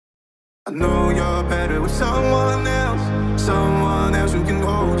I know you're better with someone else who can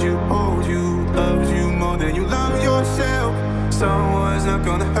hold you, loves you more than you love yourself. Someone's not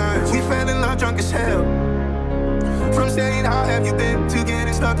gonna hurt you. We fell in love drunk as hell. From saying how have you been to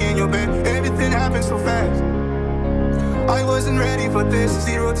getting stuck in your bed, everything happened so fast. I wasn't ready for this,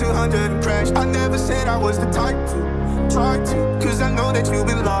 0 to 100 and crash. I never said I was the type to try to, cause I know that you've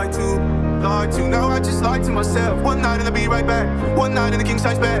been lied to. Now I just lied to myself. One night and I'll be right back. One night in the king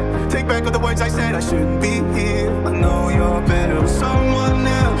size bed. Take back all the words I said. I shouldn't be here. I know you're better with someone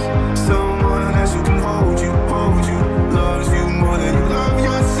else who can hold you, loves you more than you love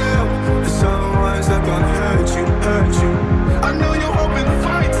yourself. But someone's not gonna hurt you. I know you're hoping to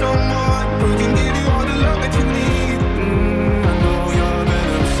find someone who can give you all the love that you need. I know you're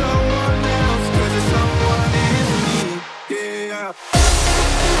better with someone else, cause if someone is me, yeah.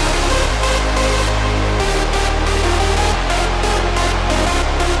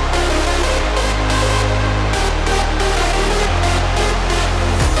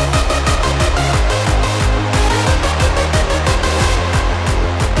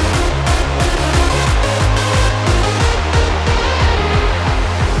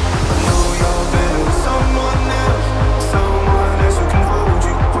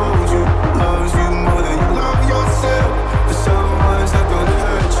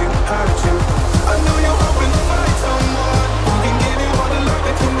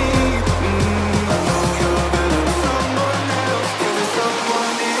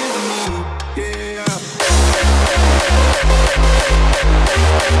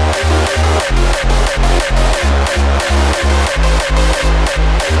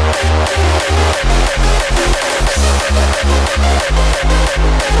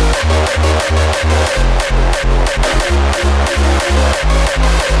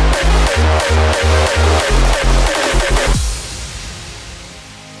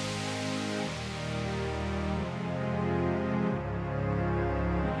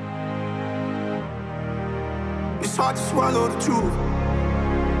 It's hard to swallow the truth.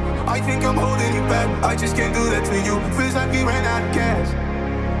 I think I'm holding you back. I just can't do that to you. Feels like we ran out of gas.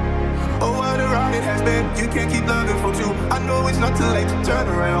 Oh, what a ride it has been. You can't keep loving for two. I know it's not too late to turn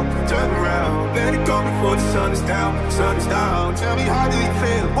around. Let it go before the sun is down. Tell me, how do you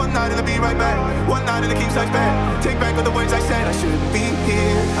feel? One night and I'll be right back. One night in the king size bed. Take back all the words I said. I shouldn't be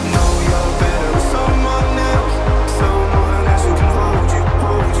here. I know you're better with someone else who can hold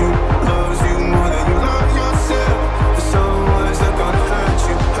you, loves you more than you love yourself. But someone's not gonna hurt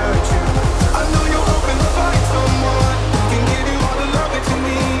you. I know you're hoping to find someone who can give you all the love that you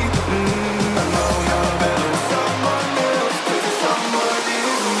need. I know you're better with someone else, cause if someone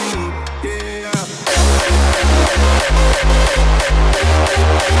is me, yeah.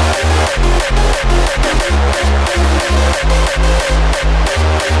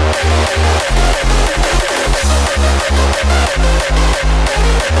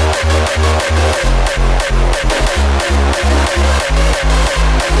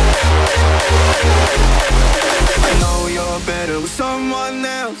 I know you're better with someone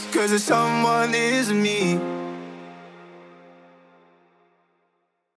else, cause if someone is me.